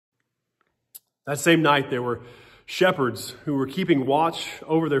That same night, there were shepherds who were keeping watch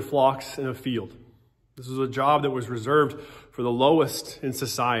over their flocks in a field. This was a job that was reserved for the lowest in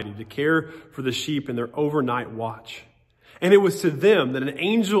society, to care for the sheep in their overnight watch. And it was to them that an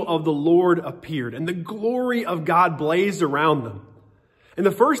angel of the Lord appeared, and the glory of God blazed around them. And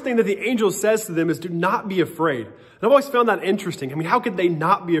the first thing that the angel says to them is, do not be afraid. And I've always found that interesting. I mean, how could they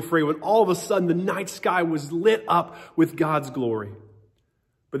not be afraid when all of a sudden the night sky was lit up with God's glory?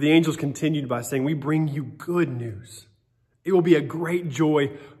 But the angels continued by saying, we bring you good news. It will be a great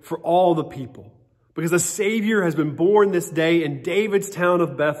joy for all the people, because a Savior has been born this day in David's town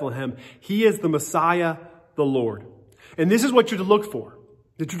of Bethlehem. He is the Messiah, the Lord. And this is what you're to look for,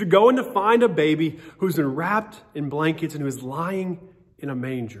 that you're to go and to find a baby who's been wrapped in blankets and who is lying in a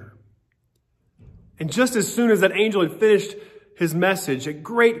manger. And just as soon as that angel had finished his message, a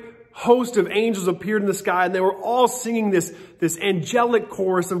great host of angels appeared in the sky, and they were all singing this angelic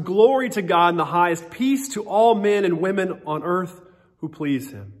chorus of glory to God in the highest, peace to all men and women on earth who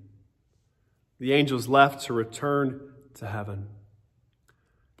please him. The angels left to return to heaven.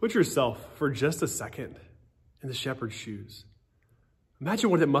 Put yourself for just a second in the shepherd's shoes. Imagine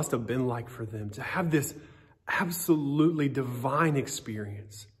what it must have been like for them to have this absolutely divine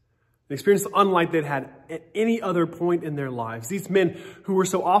experience. An experience unlike they'd had at any other point in their lives. These men who were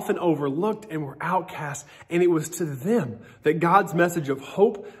so often overlooked and were outcast, and it was to them that God's message of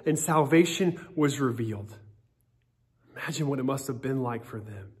hope and salvation was revealed. Imagine what it must have been like for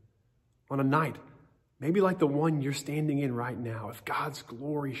them on a night, maybe like the one you're standing in right now, if God's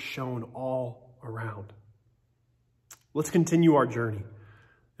glory shone all around. Let's continue our journey.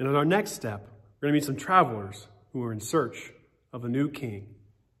 And on our next step, we're going to meet some travelers who are in search of a new king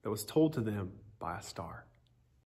that was told to them by a star.